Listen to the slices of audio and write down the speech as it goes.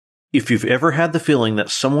If you've ever had the feeling that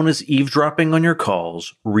someone is eavesdropping on your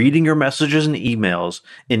calls, reading your messages and emails,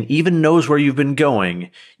 and even knows where you've been going,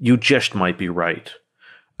 you just might be right.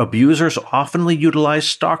 Abusers often utilize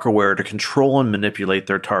stalkerware to control and manipulate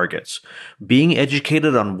their targets. Being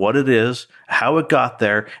educated on what it is, how it got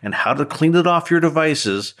there, and how to clean it off your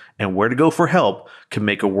devices, and where to go for help can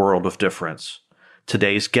make a world of difference.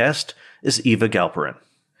 Today's guest is Eva Galperin.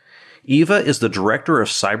 Eva is the Director of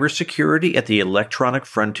Cybersecurity at the Electronic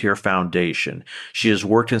Frontier Foundation. She has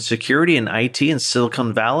worked in security and IT in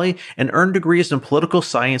Silicon Valley and earned degrees in political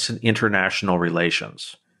science and international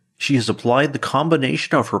relations. She has applied the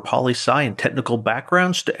combination of her poli-sci and technical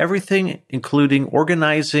backgrounds to everything, including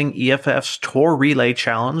organizing EFF's Tor Relay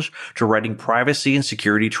Challenge to writing privacy and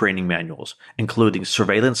security training manuals, including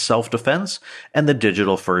surveillance self-defense and the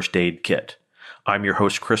digital first aid kit. I'm your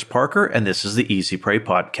host, Chris Parker, and this is the Easy Prey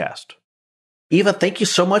Podcast. Eva, thank you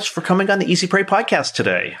so much for coming on the Easy Prey Podcast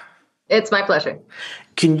today. It's my pleasure.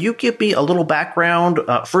 Can you give me a little background,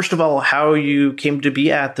 first of all, how you came to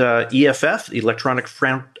be at EFF, Electronic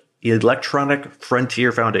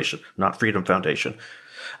Frontier Foundation, not Freedom Foundation,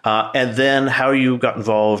 and then how you got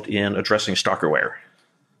involved in addressing stalkerware?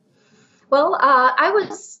 Well, I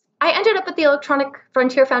ended up at the Electronic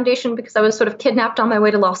Frontier Foundation because I was sort of kidnapped on my way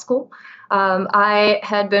to law school. I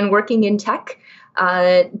had been working in tech.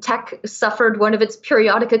 Tech suffered one of its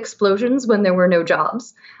periodic explosions when there were no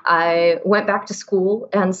jobs. I went back to school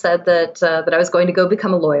and said that I was going to go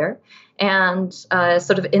become a lawyer. And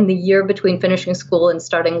sort of in the year between finishing school and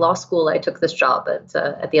starting law school, I took this job at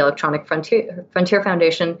the Electronic Frontier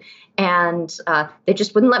Foundation, and they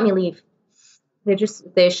just wouldn't let me leave.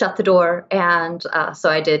 They shut the door, and so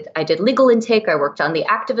I did legal intake. I worked on the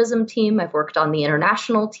activism team. I've worked on the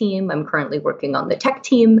international team. I'm currently working on the tech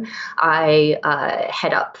team. I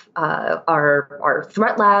head up our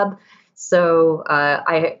threat lab. So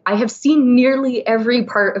I have seen nearly every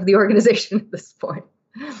part of the organization at this point.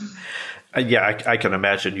 Yeah, I can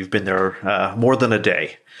imagine you've been there more than a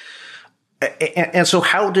day. And so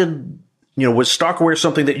how did, was stalkerware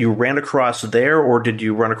something that you ran across there, or did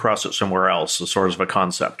you run across it somewhere else as sort of a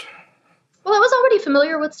concept? Well, I was already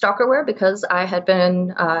familiar with stalkerware because I had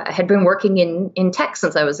been working in tech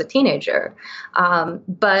since I was a teenager.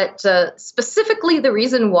 But specifically, the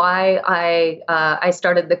reason why I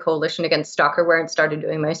started the Coalition Against Stalkerware and started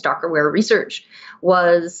doing my stalkerware research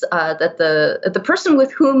was that the person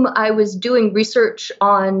with whom I was doing research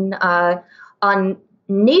on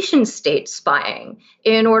nation-state spying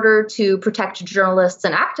in order to protect journalists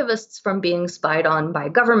and activists from being spied on by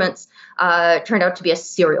governments turned out to be a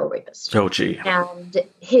serial rapist. Oh, gee. And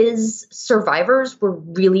his survivors were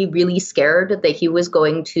really, really scared that he was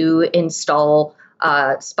going to install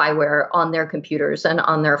spyware on their computers and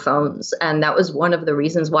on their phones. And that was one of the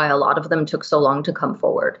reasons why a lot of them took so long to come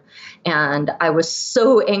forward. And I was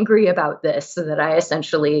so angry about this that I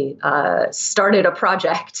essentially started a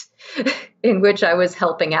project in which I was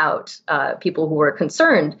helping out people who were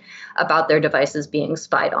concerned about their devices being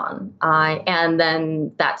spied on. And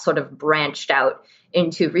then that sort of branched out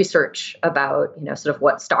into research about, sort of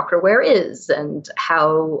what stalkerware is and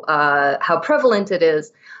how prevalent it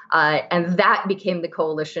is. And that became the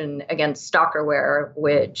Coalition Against Stalkerware,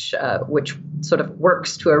 which sort of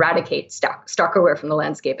works to eradicate stalkerware from the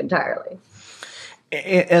landscape entirely.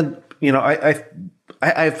 And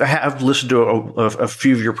I've listened to a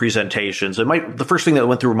few of your presentations, and the first thing that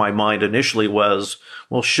went through my mind initially was,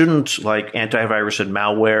 well, shouldn't antivirus and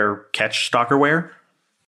malware catch stalkerware?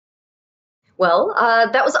 Well,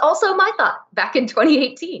 that was also my thought back in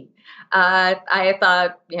 2018. I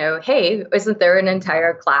thought, hey, isn't there an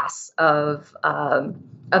entire class of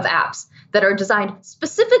apps that are designed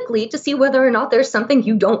specifically to see whether or not there's something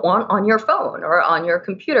you don't want on your phone or on your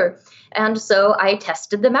computer? And so I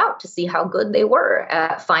tested them out to see how good they were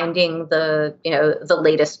at finding the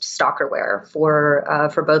latest stalkerware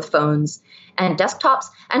for both phones and desktops,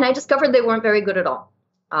 and I discovered they weren't very good at all.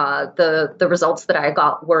 The results that I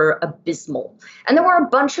got were abysmal. And there were a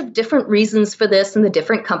bunch of different reasons for this, and the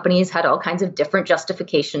different companies had all kinds of different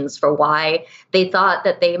justifications for why they thought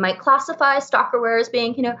that they might classify stalkerware as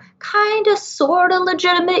being, kind of sort of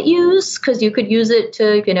legitimate use, because you could use it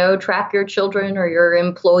to, track your children or your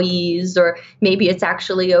employees, or maybe it's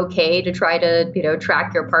actually okay to try to,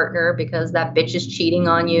 track your partner because that bitch is cheating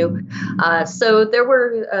on you. So there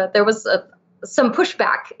was some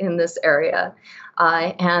pushback in this area.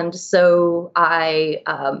 And so I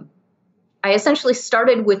essentially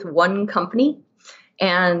started with one company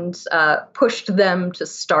and pushed them to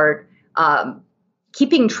start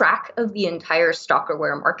keeping track of the entire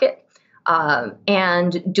stalkerware market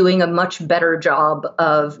and doing a much better job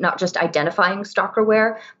of not just identifying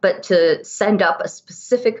stalkerware, but to send up a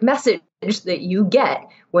specific message that you get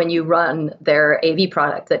when you run their AV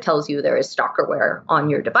product that tells you there is stalkerware on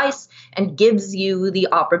your device and gives you the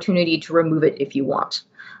opportunity to remove it if you want.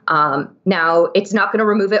 Now, it's not going to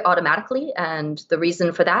remove it automatically, and the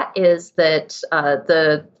reason for that is that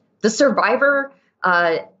the survivor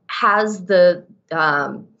has the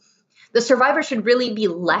survivor should really be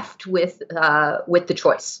left with the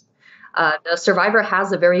choice. The survivor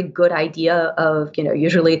has a very good idea of,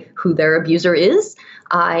 usually who their abuser is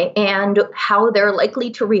and how they're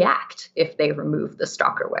likely to react if they remove the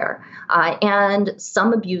stalkerware. And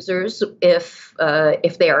some abusers, if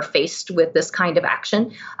they are faced with this kind of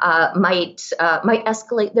action, might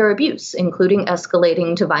escalate their abuse, including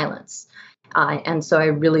escalating to violence. And so I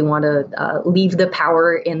really want to leave the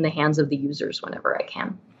power in the hands of the users whenever I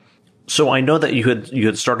can. So I know that you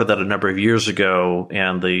had started that a number of years ago,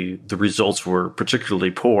 and the results were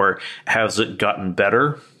particularly poor. Has it gotten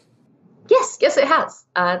better? Yes, it has.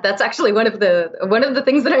 That's actually one of the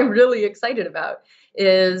things that I'm really excited about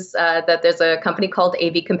is that there's a company called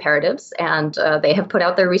AV Comparatives, and they have put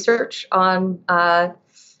out their research on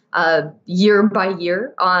year by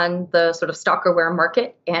year on the sort of stalkerware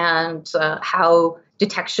market and how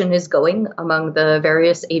detection is going among the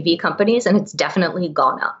various AV companies, and it's definitely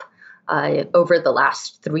gone up over the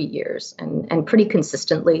last 3 years and pretty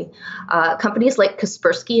consistently. Companies like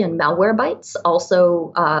Kaspersky and Malwarebytes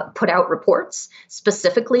also put out reports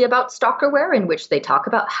specifically about stalkerware in which they talk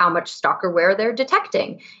about how much stalkerware they're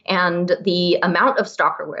detecting. And the amount of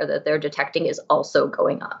stalkerware that they're detecting is also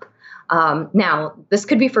going up. Now, this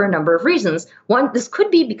could be for a number of reasons. One, this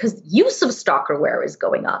could be because use of stalkerware is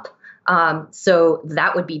going up. So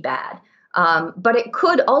that would be bad. But it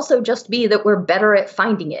could also just be that we're better at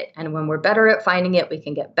finding it. And when we're better at finding it, we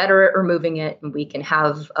can get better at removing it, and we can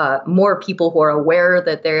have more people who are aware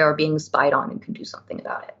that they are being spied on and can do something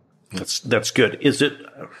about it. That's good. Is it?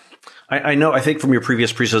 I think from your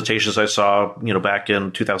previous presentations I saw, back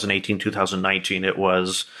in 2018, 2019, it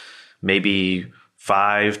was maybe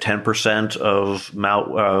 5-10% of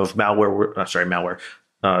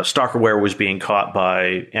stalkerware was being caught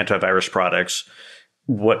by antivirus products.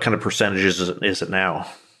 What kind of percentages is it now?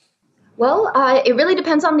 Well, it really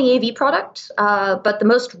depends on the AV product, but the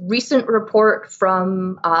most recent report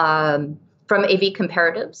from AV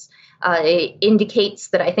Comparatives indicates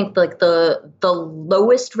that I think the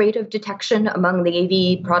lowest rate of detection among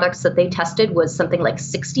the AV products that they tested was something like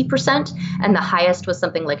 60%, and the highest was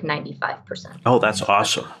something like 95%. Oh, that's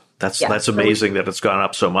awesome. That's amazing that it's gone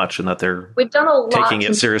up so much and that they're taking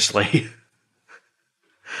it seriously.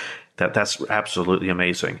 That's absolutely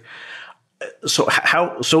amazing.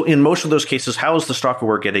 So in most of those cases, how is the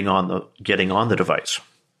stalkerware getting on the device?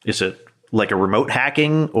 Is it like a remote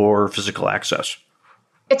hacking or physical access?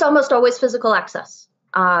 It's almost always physical access.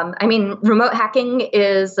 Remote hacking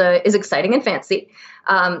is exciting and fancy,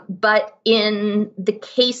 but in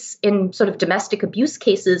sort of domestic abuse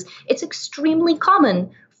cases, it's extremely common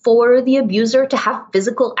for the abuser to have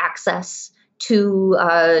physical access to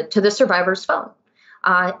the survivor's phone.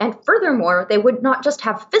 And furthermore, they would not just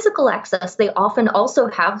have physical access, they often also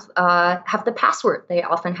have the password. They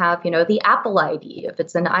often have, the Apple ID if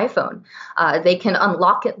it's an iPhone. They can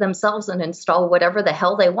unlock it themselves and install whatever the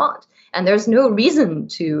hell they want. And there's no reason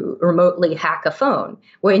to remotely hack a phone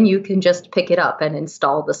when you can just pick it up and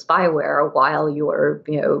install the spyware while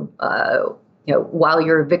while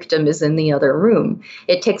your victim is in the other room.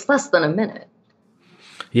 It takes less than a minute.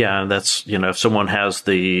 Yeah, that's, if someone has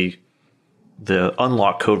the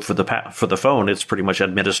unlock code for the phone, it's pretty much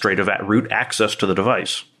administrative root access to the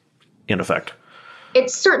device, in effect.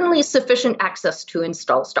 It's certainly sufficient access to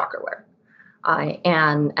install stalkerware,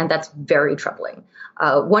 and that's very troubling.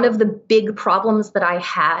 One of the big problems that I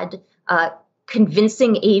had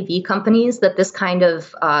convincing AV companies that this kind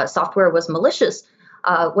of software was malicious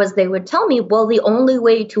was they would tell me, well, the only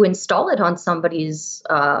way to install it on somebody's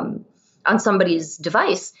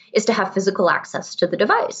device is to have physical access to the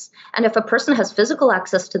device. And if a person has physical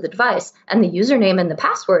access to the device and the username and the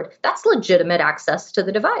password, that's legitimate access to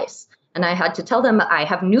the device. And I had to tell them, I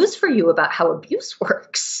have news for you about how abuse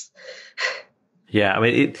works. Yeah,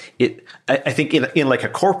 I think in like a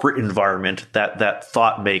corporate environment, that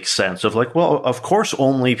thought makes sense of like, well, of course,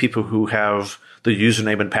 only people who have the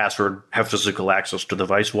username and password have physical access to the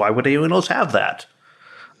device. Why would anyone else have that?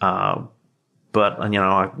 But,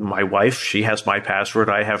 my wife, she has my password.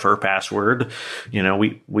 I have her password.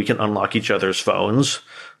 We can unlock each other's phones.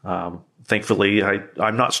 Thankfully,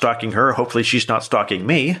 I'm not stalking her. Hopefully she's not stalking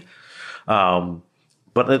me. But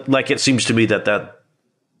it seems to me that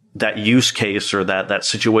that use case or that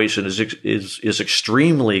situation is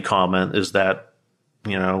extremely common is that,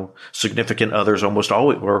 significant others almost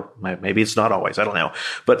always, or maybe it's not always, I don't know,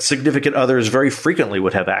 but significant others very frequently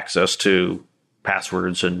would have access to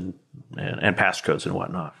passwords and passcodes and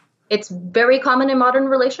whatnot. It's very common in modern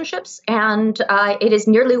relationships, and it is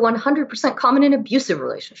nearly 100% common in abusive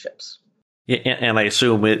relationships. Yeah, and I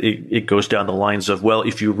assume it goes down the lines of, well,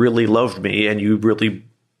 if you really loved me and you really,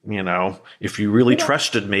 if you really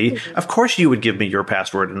trusted me, of course you would give me your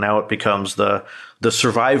password. And now it becomes the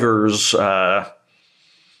survivors.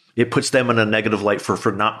 It puts them in a negative light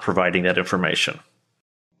for not providing that information.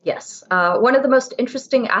 Yes. One of the most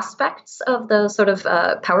interesting aspects of the sort of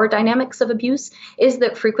power dynamics of abuse is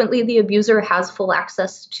that frequently the abuser has full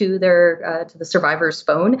access to to the survivor's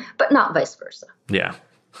phone, but not vice versa. Yeah.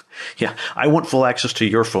 Yeah. I want full access to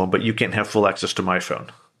your phone, but you can't have full access to my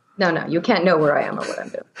phone. No, you can't know where I am or what I'm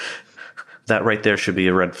doing. That right there should be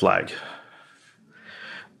a red flag.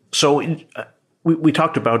 So we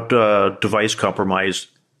talked about device compromise.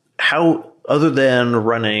 How, other than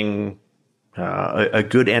running a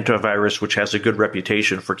good antivirus, which has a good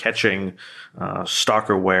reputation for catching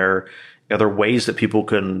stalkerware, are there ways that people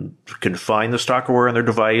can find the stalkerware on their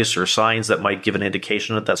device, or signs that might give an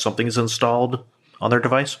indication that something is installed on their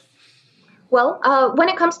device? Well, when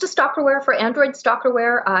it comes to stalkerware, for Android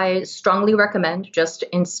stalkerware, I strongly recommend just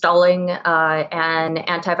installing an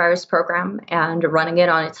antivirus program and running it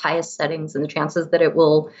on its highest settings, and the chances that it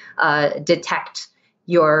will detect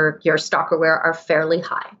your stalkerware are fairly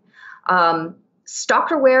high.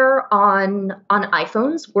 Stalkerware on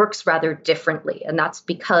iPhones works rather differently, and that's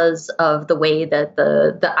because of the way that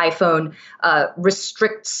the iPhone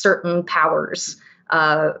restricts certain powers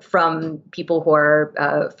from people who are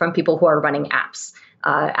running apps.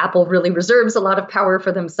 Apple really reserves a lot of power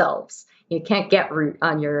for themselves. You can't get root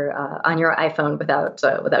on your iPhone without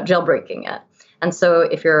jailbreaking it. And so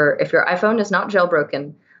if your iPhone is not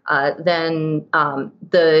jailbroken, then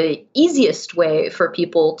the easiest way for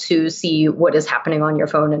people to see what is happening on your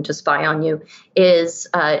phone and to spy on you is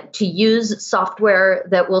to use software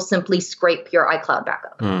that will simply scrape your iCloud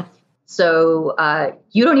backup. Mm. So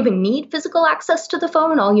you don't even need physical access to the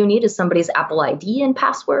phone. All you need is somebody's Apple ID and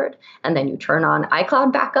password, and then you turn on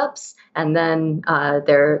iCloud backups, and then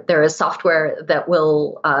there is software that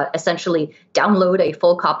will essentially download a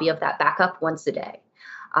full copy of that backup once a day.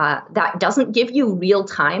 That doesn't give you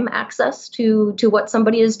real-time access to what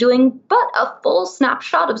somebody is doing, but a full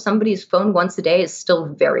snapshot of somebody's phone once a day is still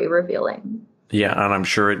very revealing. Yeah, and I'm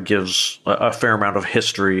sure it gives a fair amount of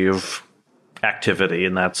history of activity,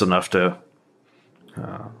 and that's enough to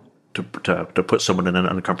put someone in an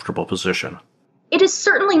uncomfortable position. It is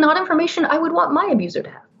certainly not information I would want my abuser to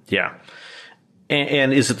have. Yeah.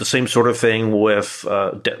 And is it the same sort of thing with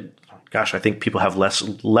I think people have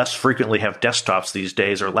less frequently have desktops these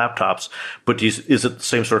days or laptops, but is it the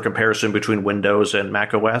same sort of comparison between Windows and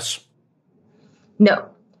Mac OS? No.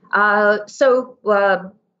 So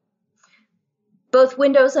both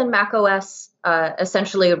Windows and Mac OS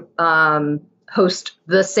essentially host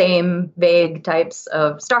the same vague types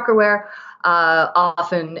of stalkerware,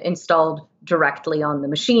 often installed directly on the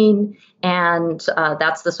machine. And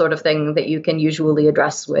that's the sort of thing that you can usually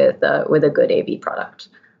address with a good AV product.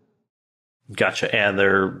 Gotcha. And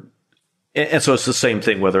so it's the same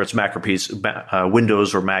thing, whether it's Mac or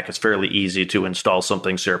Windows or Mac, it's fairly easy to install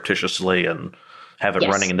something surreptitiously and have it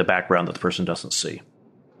running in the background that the person doesn't see.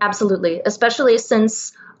 Absolutely. Especially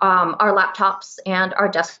since our laptops and our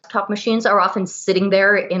desktop machines are often sitting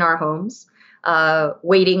there in our homes,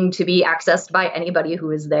 waiting to be accessed by anybody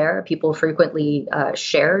who is there. People frequently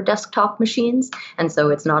share desktop machines, and so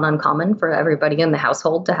it's not uncommon for everybody in the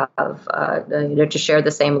household to have to share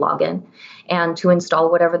the same login and to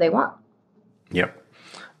install whatever they want. Yep.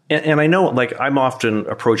 And I know, like, I'm often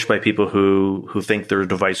approached by people who think their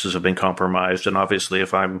devices have been compromised, and obviously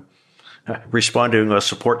if I'm responding to a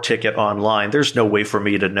support ticket online, there's no way for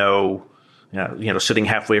me to know, sitting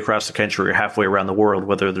halfway across the country or halfway around the world,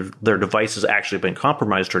 whether their device has actually been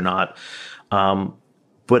compromised or not.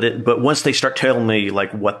 But once they start telling me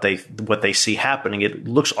like what they see happening, it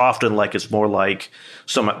looks often like it's more like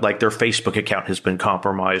like their Facebook account has been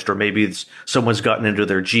compromised, or maybe someone's gotten into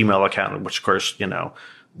their Gmail account, which of course,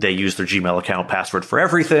 they use their Gmail account password for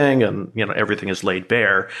everything, and everything is laid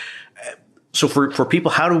bare. So for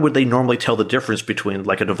people, how would they normally tell the difference between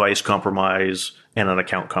like a device compromise and an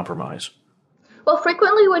account compromise? Well,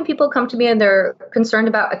 frequently when people come to me and they're concerned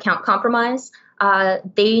about account compromise,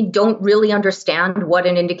 they don't really understand what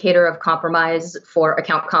an indicator of compromise for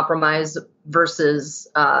account compromise versus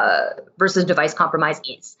device compromise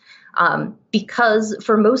is. because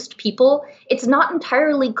for most people, it's not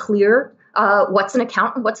entirely clear what's an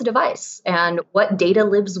account and what's a device and what data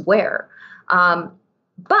lives where.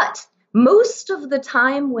 But most of the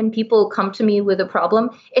time when people come to me with a problem,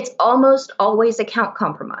 it's almost always account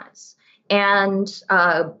compromise. And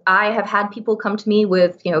I have had people come to me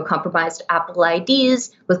with, compromised Apple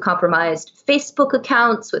IDs, with compromised Facebook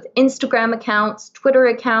accounts, with Instagram accounts, Twitter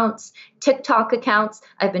accounts, TikTok accounts.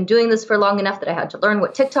 I've been doing this for long enough that I had to learn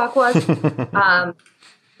what TikTok was.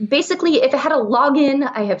 Basically, if it had a login,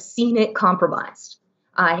 I have seen it compromised.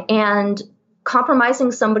 And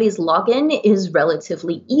compromising somebody's login is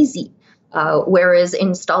relatively easy. Whereas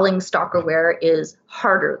installing Stalkerware is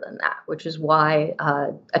harder than that, which is why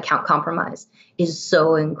account compromise is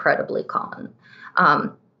so incredibly common.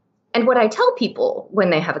 And what I tell people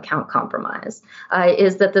when they have account compromise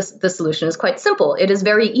is that the solution is quite simple. It is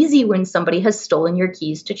very easy when somebody has stolen your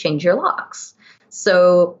keys to change your locks.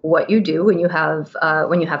 So what you do when you have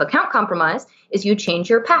account compromise is you change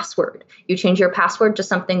your password. You change your password to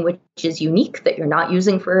something which is unique that you're not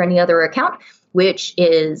using for any other account, which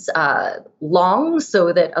is long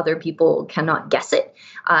so that other people cannot guess it.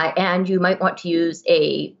 And you might want to use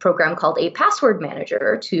a program called a password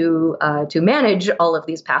manager to manage all of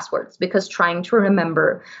these passwords, because trying to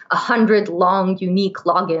remember 100 long, unique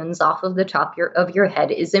logins off of the top of your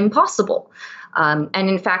head is impossible. And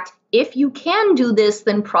in fact, if you can do this,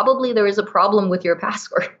 then probably there is a problem with your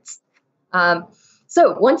passwords.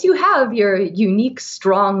 So once you have your unique,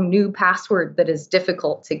 strong new password that is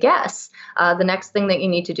difficult to guess, the next thing that you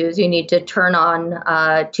need to do is you need to turn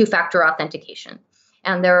on two-factor authentication.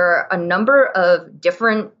 And there are a number of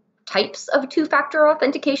different types of two-factor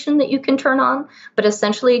authentication that you can turn on. But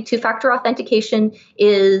essentially, two-factor authentication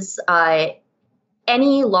is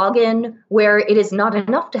any login where it is not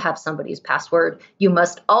enough to have somebody's password. You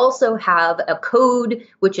must also have a code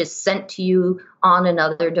which is sent to you on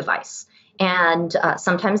another device. And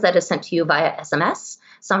sometimes that is sent to you via SMS.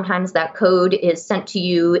 Sometimes that code is sent to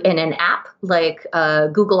you in an app like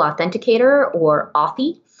Google Authenticator or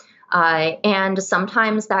Authy. And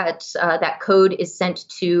sometimes that code is sent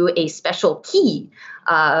to a special key,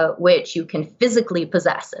 which you can physically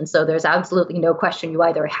possess. And so there's absolutely no question you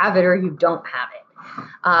either have it or you don't have it.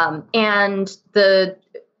 And the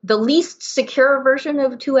least secure version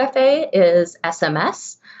of 2FA is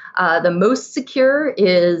SMS. The most secure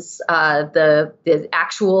is the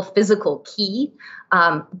actual physical key.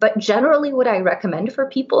 But generally what I recommend for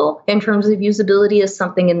people in terms of usability is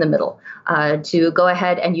something in the middle, to go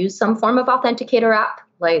ahead and use some form of authenticator app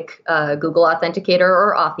like Google Authenticator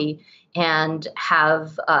or Authy, and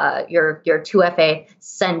have your 2FA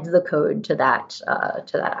send the code to that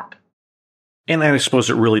app. And I suppose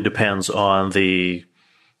it really depends on the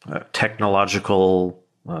technological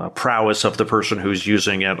prowess of the person who's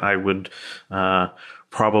using it. I would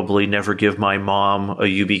probably never give my mom a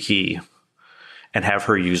YubiKey and have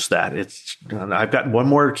her use that. I've got one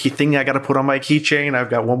more key thing I got to put on my keychain. I've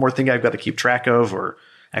got one more thing I've got to keep track of, or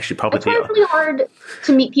actually probably. It's really hard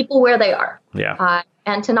to meet people where they are. Yeah.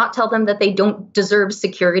 And to not tell them that they don't deserve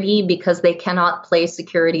security because they cannot play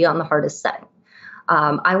security on the hardest setting.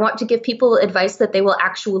 I want to give people advice that they will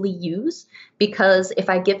actually use, because if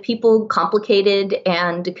I give people complicated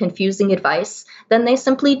and confusing advice, then they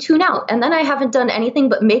simply tune out. And then I haven't done anything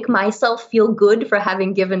but make myself feel good for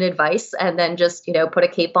having given advice and then just, put a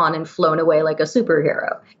cape on and flown away like a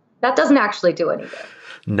superhero. That doesn't actually do any good.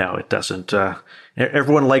 No, it doesn't.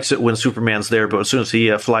 Everyone likes it when Superman's there, but as soon as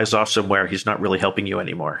he flies off somewhere, he's not really helping you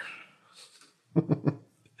anymore.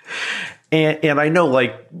 and I know,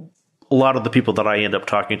 like, a lot of the people that I end up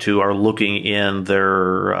talking to are looking in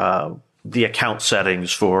their the account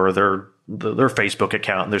settings for their Facebook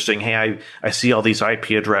account, and they're saying, "Hey, I see all these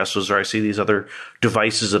IP addresses, or I see these other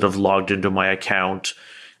devices that have logged into my account."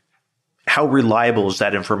 How reliable is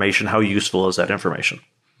that information? How useful is that information?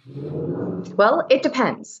 Well, it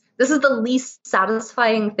depends. This is the least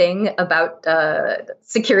satisfying thing about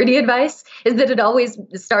security advice, is that it always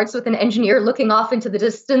starts with an engineer looking off into the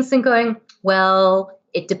distance and going, well,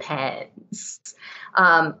 it depends.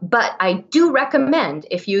 But I do recommend,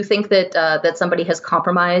 if you think that somebody has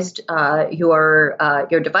compromised your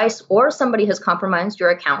device, or somebody has compromised your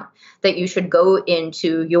account, that you should go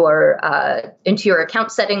into your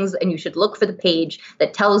account settings and you should look for the page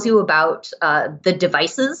that tells you about the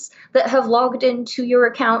devices that have logged into your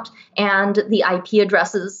account and the IP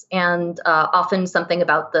addresses, and often something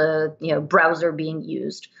about the browser being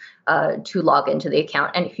used to log into the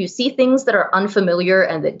account. And if you see things that are unfamiliar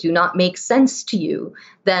and that do not make sense to you,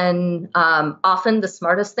 then often the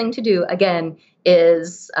smartest thing to do, again,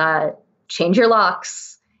 is change your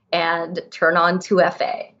locks and turn on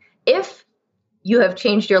 2FA. If you have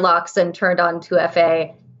changed your locks and turned on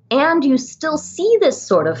 2FA and you still see this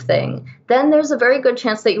sort of thing, then there's a very good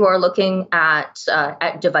chance that you are looking at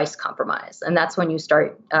device compromise. And that's when you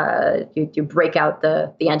start, you break out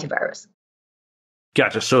the antivirus.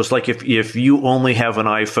 Gotcha. So it's like if you only have an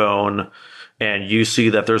iPhone and you see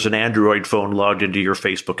that there's an Android phone logged into your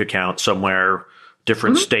Facebook account somewhere,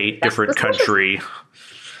 different state, different country.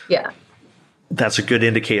 Yeah. That's a good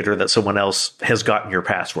indicator that someone else has gotten your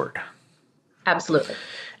password. Absolutely.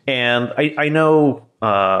 And I know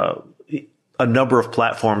a number of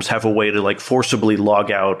platforms have a way to like forcibly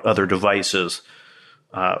log out other devices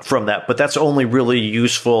from that, but that's only really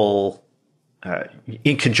useful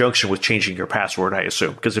in conjunction with changing your password, I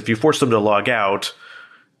assume. Because if you force them to log out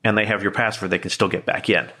and they have your password, they can still get back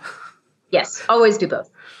in. Yes, always do both.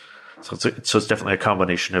 So it's definitely a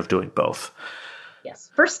combination of doing both.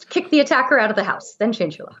 Yes. First, kick the attacker out of the house, then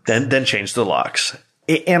change your locks. Then change the locks.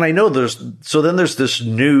 And I know there's this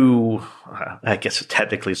new, I guess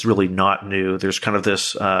technically it's really not new. There's kind of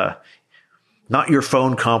this, not your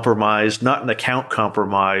phone compromised, not an account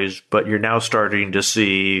compromised, but you're now starting to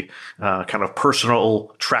see kind of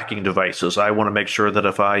personal tracking devices. I want to make sure that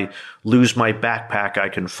if I lose my backpack, I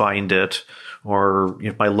can find it, or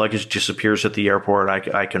if my luggage disappears at the airport,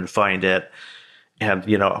 I can find it. And,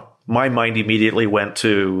 my mind immediately went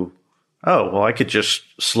to, oh, well, I could just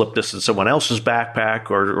slip this in someone else's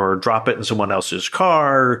backpack or drop it in someone else's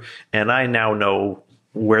car, and I now know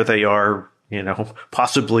where they are,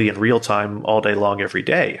 possibly in real time all day long, every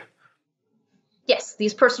day. Yes,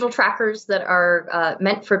 these personal trackers that are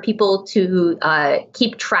meant for people to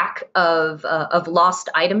keep track of lost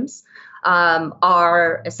items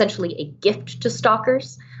are essentially a gift to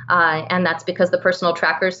stalkers. And that's because the personal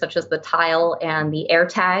trackers, such as the Tile and the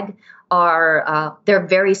AirTag, they're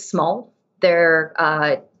very small.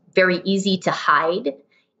 They're very easy to hide.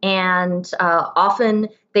 And often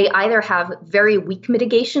they either have very weak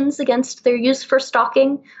mitigations against their use for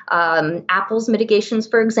stalking. Apple's mitigations,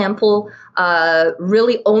 for example,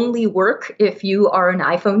 really only work if you are an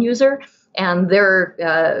iPhone user. And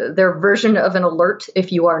their version of an alert,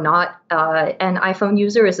 if you are not an iPhone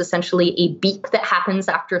user, is essentially a beep that happens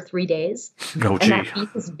after 3 days. Oh, gee. And that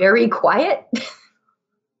beep is very quiet.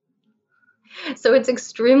 So it's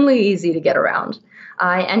extremely easy to get around.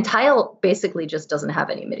 And Tile basically just doesn't have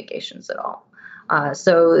any mitigations at all.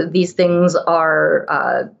 So these things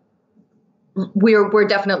are, we're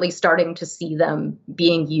definitely starting to see them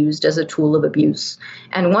being used as a tool of abuse.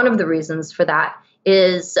 And one of the reasons for that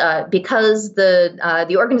is because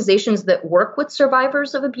the organizations that work with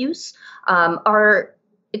survivors of abuse are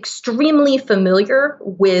extremely familiar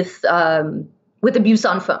with abuse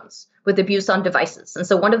on phones, with abuse on devices. And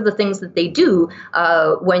so one of the things that they do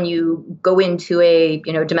when you go into a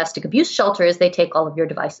domestic abuse shelter is they take all of your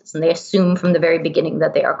devices and they assume from the very beginning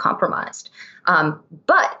that they are compromised.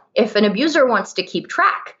 But if an abuser wants to keep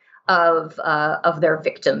track of their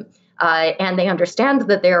victim, and they understand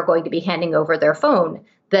that they are going to be handing over their phone,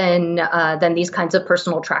 then these kinds of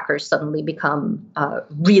personal trackers suddenly become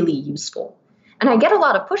really useful. And I get a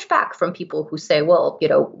lot of pushback from people who say, well,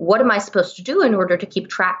 what am I supposed to do in order to keep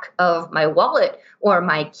track of my wallet or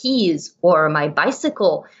my keys or my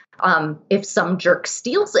bicycle if some jerk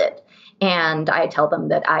steals it? And I tell them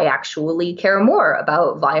that I actually care more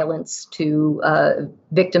about violence to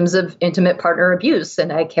victims of intimate partner abuse,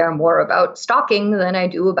 and I care more about stalking than I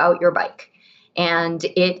do about your bike. And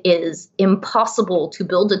it is impossible to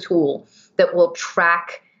build a tool that will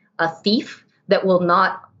track a thief that will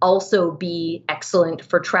not also be excellent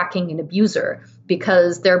for tracking an abuser,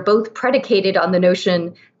 because they're both predicated on the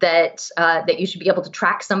notion that you should be able to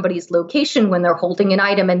track somebody's location when they're holding an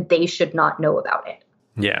item and they should not know about it.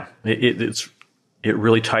 Yeah, it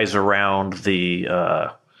really ties around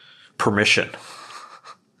the permission.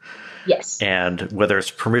 Yes. And whether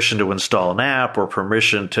it's permission to install an app or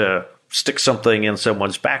permission to stick something in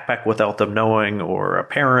someone's backpack without them knowing, or a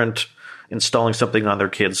parent installing something on their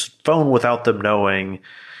kid's phone without them knowing,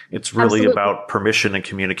 it's really Absolutely. about permission and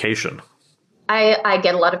communication. I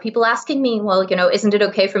get a lot of people asking me, well, isn't it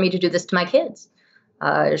okay for me to do this to my kids?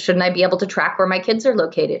 Shouldn't I be able to track where my kids are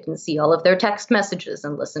located and see all of their text messages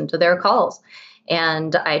and listen to their calls?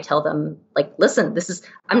 And I tell them, listen,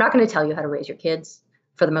 I'm not going to tell you how to raise your kids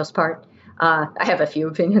for the most part. I have a few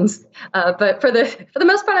opinions, but for the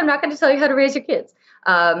most part, I'm not going to tell you how to raise your kids.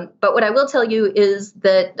 But what I will tell you is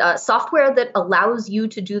that software that allows you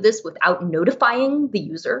to do this without notifying the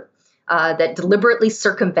user, that deliberately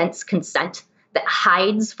circumvents consent, that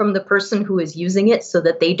hides from the person who is using it so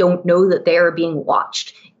that they don't know that they are being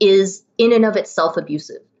watched, is in and of itself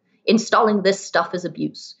abusive. Installing this stuff is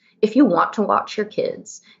abuse, if you want to watch your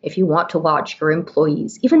kids, if you want to watch your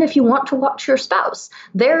employees, even if you want to watch your spouse,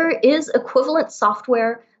 there is equivalent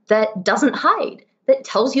software that doesn't hide, that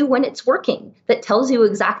tells you when it's working, that tells you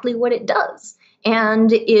exactly what it does.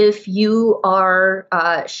 And if you are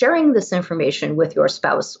sharing this information with your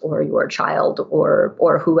spouse or your child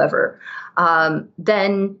or whoever,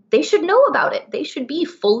 then they should know about it. They should be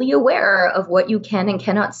fully aware of what you can and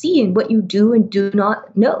cannot see and what you do and do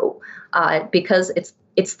not know, because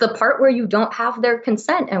it's the part where you don't have their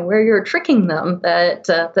consent and where you're tricking them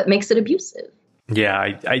that makes it abusive.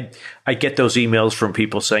 Yeah, I get those emails from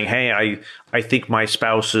people saying, "Hey, I think my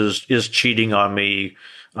spouse is cheating on me.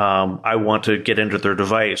 I want to get into their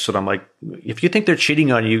device." And I'm like, if you think they're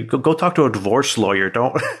cheating on you, go talk to a divorce lawyer.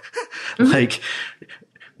 Don't like,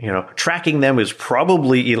 tracking them is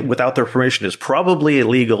probably, without their permission, is probably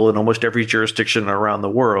illegal in almost every jurisdiction around the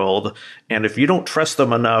world. And if you don't trust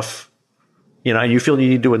them enough, and you feel you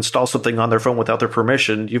need to install something on their phone without their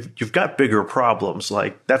permission, you've got bigger problems.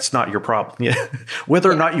 Like, that's not your problem. Whether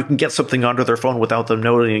or not you can get something onto their phone without them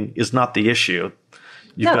knowing is not the issue.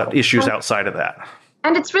 You've got issues outside of that.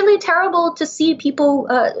 And it's really terrible to see people,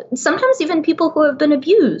 sometimes even people who have been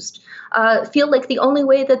abused, feel like the only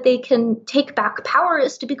way that they can take back power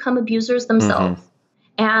is to become abusers themselves. Mm-hmm.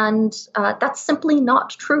 And that's simply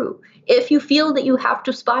not true. If you feel that you have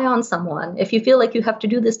to spy on someone, if you feel like you have to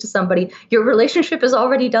do this to somebody, your relationship is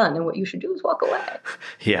already done, and what you should do is walk away.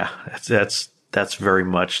 Yeah, that's very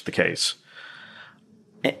much the case.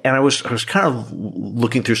 And I was kind of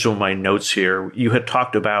looking through some of my notes here. You had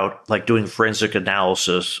talked about like doing forensic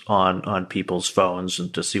analysis on people's phones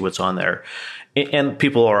and to see what's on there. And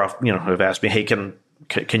people have asked me, "Hey,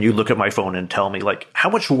 can you look at my phone and tell me, like, how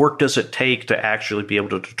much work does it take to actually be able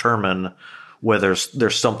to determine whether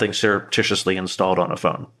there's something surreptitiously installed on a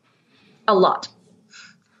phone?" A lot.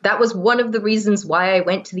 That was one of the reasons why I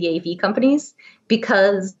went to the AV companies,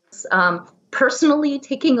 because personally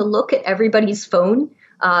taking a look at everybody's phone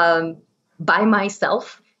by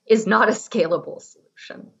myself is not a scalable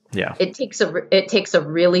solution. Yeah, it takes a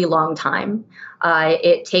really long time.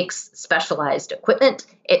 It takes specialized equipment.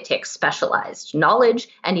 It takes specialized knowledge,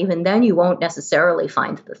 and even then, you won't necessarily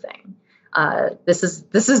find the thing. This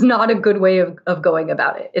is not a good way of going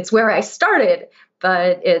about it. It's where I started,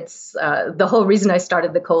 but it's the whole reason I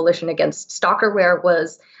started the coalition against Stalkerware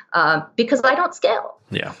was because I don't scale.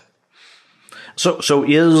 Yeah. So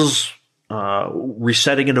is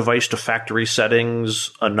resetting a device to factory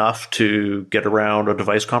settings enough to get around a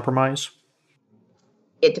device compromise?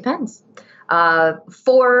 It depends.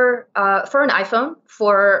 For an iPhone,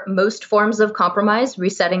 for most forms of compromise,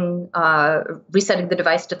 resetting the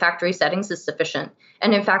device to factory settings is sufficient.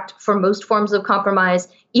 And in fact, for most forms of compromise,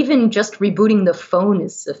 even just rebooting the phone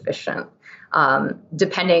is sufficient,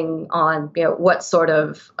 depending on what sort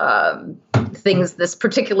of things this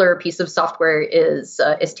particular piece of software is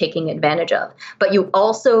taking advantage of. But you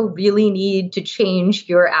also really need to change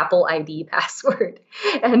your Apple ID password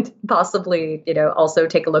and possibly, also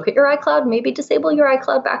take a look at your iCloud, maybe disable your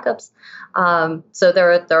iCloud backups. So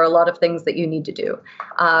there are a lot of things that you need to do.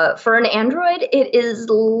 For an Android, it is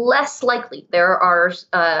less likely. There are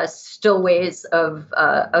still ways of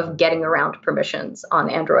getting around permissions on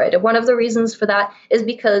Android. And one of the reasons for that is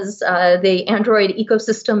because the Android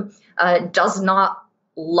ecosystem does not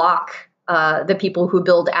lock the people who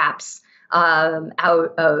build apps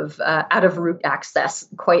out of root access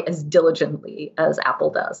quite as diligently as Apple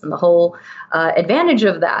does. And the whole advantage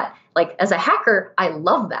of that, like as a hacker, I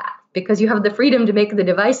love that because you have the freedom to make the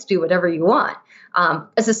device do whatever you want.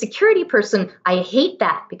 As a security person, I hate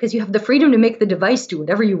that because you have the freedom to make the device do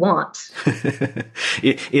whatever you want.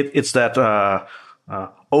 It's that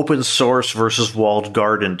open source versus walled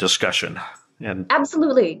garden discussion. And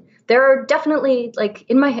absolutely. There are definitely, like,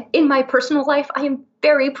 in my personal life, I am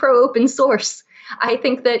very pro open source. I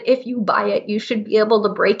think that if you buy it, you should be able to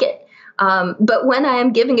break it. But when I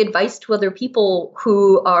am giving advice to other people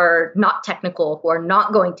who are not technical, who are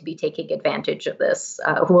not going to be taking advantage of this,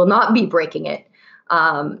 who will not be breaking it,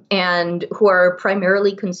 and who are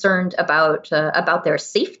primarily concerned about their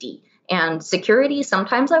safety and security,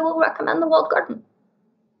 sometimes I will recommend the walled garden.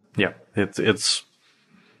 Yeah, it's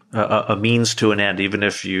a means to an end. Even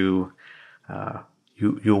if you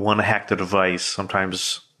want to hack the device,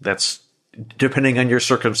 sometimes that's, depending on your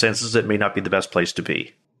circumstances, it may not be the best place to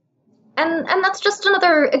be. And that's just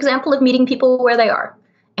another example of meeting people where they are,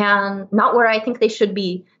 and not where I think they should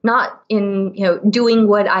be. Not in doing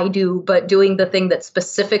what I do, but doing the thing that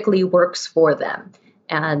specifically works for them,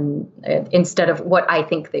 and instead of what I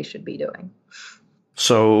think they should be doing.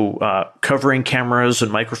 So, covering cameras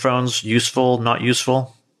and microphones, useful, not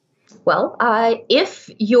useful? Well, if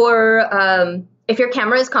your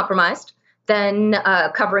camera is compromised, then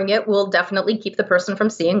covering it will definitely keep the person from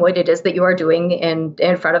seeing what it is that you are doing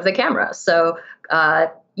in front of the camera. So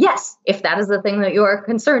yes, if that is the thing that you are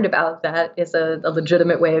concerned about, that is a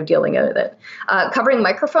legitimate way of dealing with it. Covering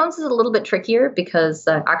microphones is a little bit trickier because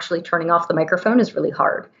actually turning off the microphone is really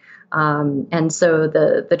hard. And so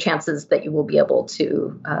the chances that you will be able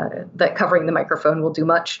to, that covering the microphone will do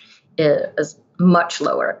much is much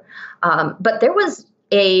lower. But there was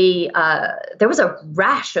a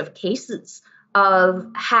rash of cases of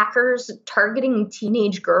hackers targeting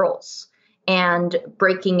teenage girls and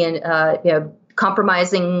breaking in,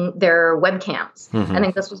 compromising their webcams. I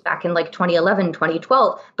think this was back in like 2011,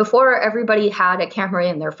 2012, before everybody had a camera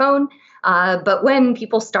in their phone. But when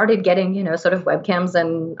people started getting, sort of webcams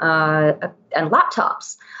and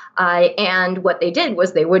laptops, and what they did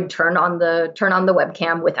was they would turn on the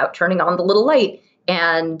webcam without turning on the little light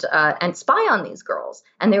and spy on these girls.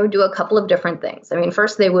 And they would do a couple of different things. I mean,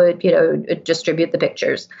 first they would, distribute the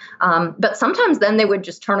pictures. But sometimes then they would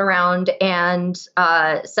just turn around and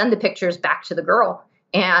send the pictures back to the girl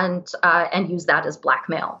and use that as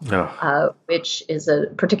blackmail, which is a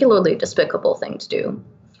particularly despicable thing to do.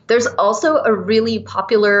 There's also a really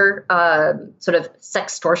popular sort of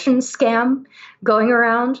sextortion scam going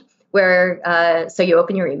around where so you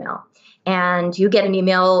open your email and you get an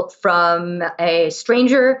email from a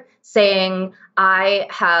stranger saying, I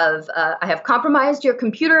have compromised your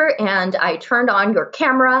computer and I turned on your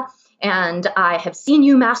camera and I have seen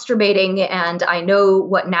you masturbating and I know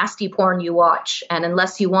what nasty porn you watch. And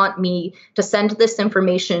unless you want me to send this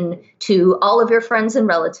information to all of your friends and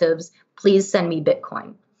relatives, please send me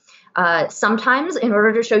Bitcoin. Sometimes, in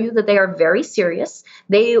order to show you that they are very serious,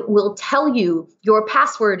 they will tell you your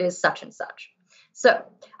password is such and such. So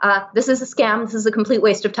this is a scam. This is a complete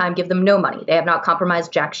waste of time. Give them no money. They have not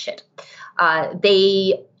compromised jack shit.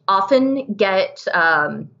 They often get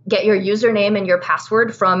your username and your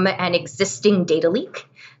password from an existing data leak.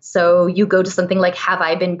 So you go to something like Have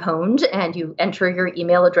I Been Pwned, and you enter your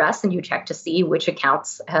email address and you check to see which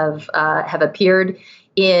accounts have appeared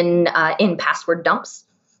in password dumps.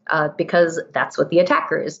 Because that's what the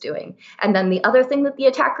attacker is doing. And then the other thing that the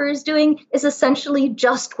attacker is doing is essentially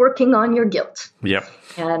just working on your guilt. Yep.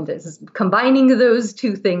 And is combining those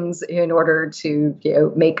two things in order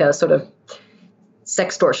to make a sort of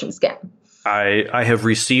sextortion scam. I have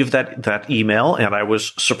received that email, and I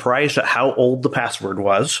was surprised at how old the password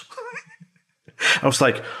was. I was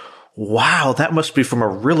like, wow, that must be from a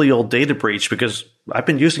really old data breach, because I've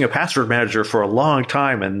been using a password manager for a long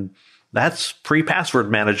time, and that's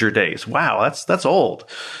pre-password manager days. Wow, that's old.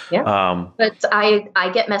 Yeah. But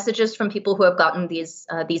I get messages from people who have gotten these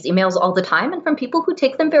emails all the time, and from people who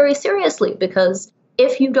take them very seriously, because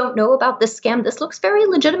if you don't know about this scam, this looks very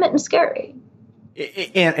legitimate and scary.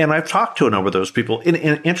 And I've talked to a number of those people. And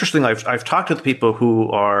interestingly, I've talked to the people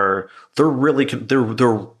who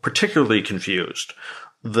they're particularly confused.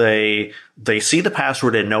 They see the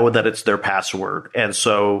password and know that it's their password, and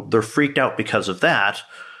so they're freaked out because of that.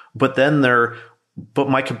 But then but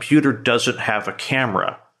my computer doesn't have a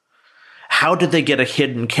camera. How did they get a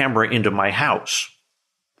hidden camera into my house?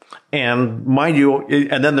 And mind you,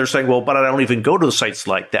 and then they're saying, well, but I don't even go to the sites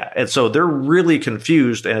like that. And so they're really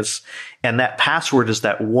confused and that password is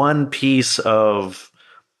that one piece of,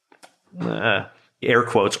 air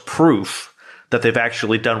quotes, proof that they've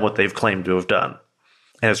actually done what they've claimed to have done.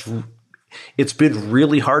 And it's been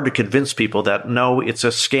really hard to convince people that no, it's a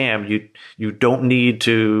scam. You don't need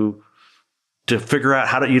to figure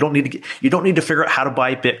out you don't need to figure out how to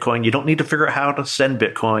buy Bitcoin. You don't need to figure out how to send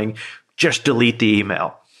Bitcoin. Just delete the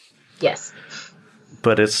email. Yes.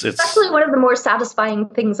 But it's actually one of the more satisfying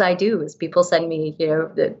things I do is people send me,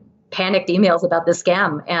 the panicked emails about this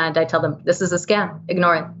scam, and I tell them, this is a scam.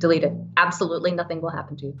 Ignore it. Delete it. Absolutely nothing will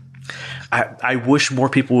happen to you. I wish more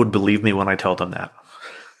people would believe me when I tell them that.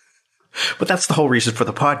 But that's the whole reason for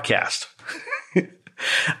the podcast.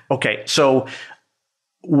 Okay, so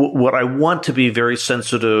what I want to be very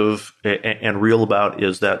sensitive and real about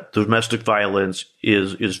is that domestic violence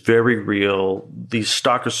is very real. These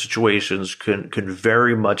stalker situations can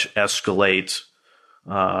very much escalate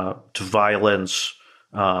to violence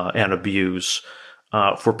and abuse.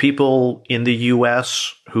 For people in the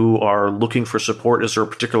U.S. who are looking for support, is there a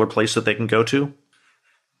particular place that they can go to?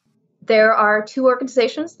 There are two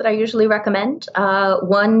organizations that I usually recommend.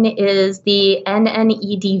 One is the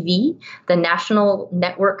NNEDV, the National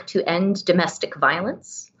Network to End Domestic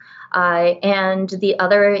Violence. And the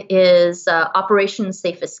other is Operation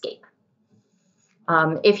Safe Escape.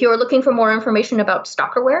 If you're looking for more information about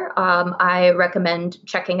Stalkerware, I recommend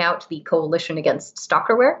checking out the Coalition Against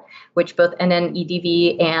Stalkerware, which both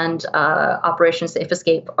NNEDV and Operation Safe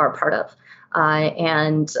Escape are part of.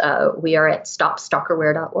 And we are at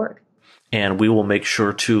stopstalkerware.org. And we will make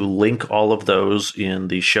sure to link all of those in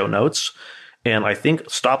the show notes. And I think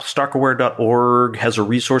stopstalkerware.org has a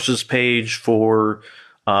resources page for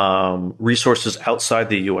resources outside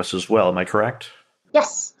the U.S. as well. Am I correct?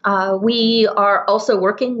 Yes. We are also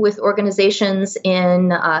working with organizations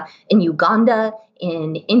in Uganda,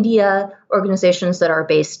 in India, organizations that are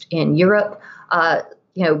based in Europe.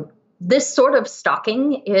 This sort of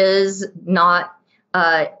stalking is not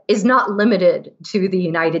limited to the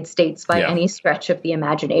United States by any stretch of the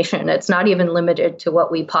imagination. It's not even limited to what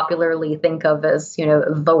we popularly think of as,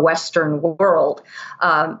 the Western world,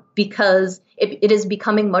 because it is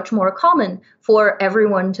becoming much more common for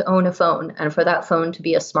everyone to own a phone and for that phone to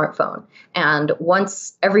be a smartphone. And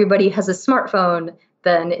once everybody has a smartphone,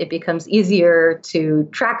 then it becomes easier to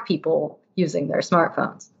track people using their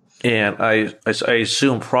smartphones. And I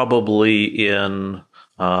assume probably in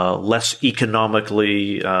less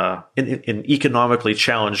economically in economically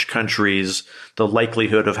challenged countries, the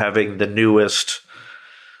likelihood of having the newest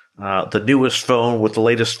phone with the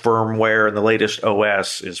latest firmware and the latest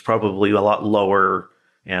OS is probably a lot lower.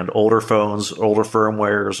 And older phones, older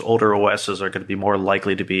firmwares, older OSs are going to be more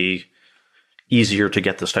likely to be easier to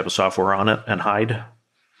get this type of software on it and hide.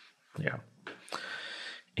 Yeah.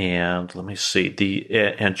 And let me see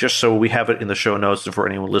and just so we have it in the show notes and for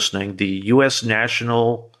anyone listening, the U.S.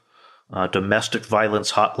 National Domestic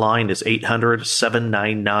Violence Hotline is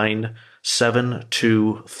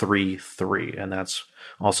 800-799-7233, and that's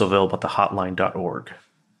also available at thehotline.org.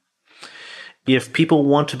 If people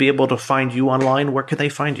want to be able to find you online, where can they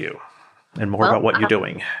find you and more about what you're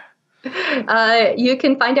doing? You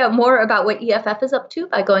can find out more about what EFF is up to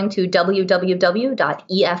by going to www.eff.org.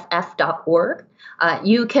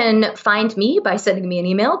 You can find me by sending me an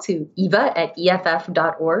email to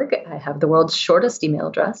eva@eff.org. I have the world's shortest email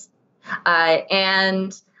address.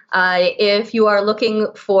 And if you are looking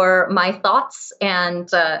for my thoughts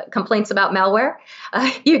and complaints about malware,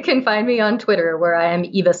 you can find me on Twitter, where I am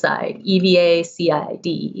EvaCide,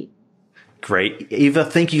 EVACIDE. Great. Eva,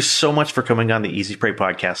 thank you so much for coming on the Easy Prey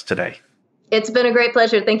podcast today. It's been a great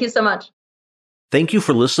pleasure. Thank you so much. Thank you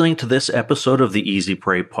for listening to this episode of the Easy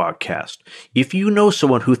Prey podcast. If you know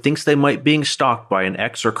someone who thinks they might be being stalked by an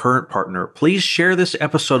ex or current partner, please share this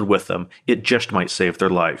episode with them. It just might save their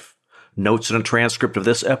life. Notes and a transcript of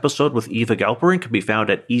this episode with Eva Galperin can be found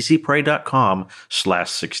at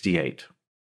easyprey.com/68.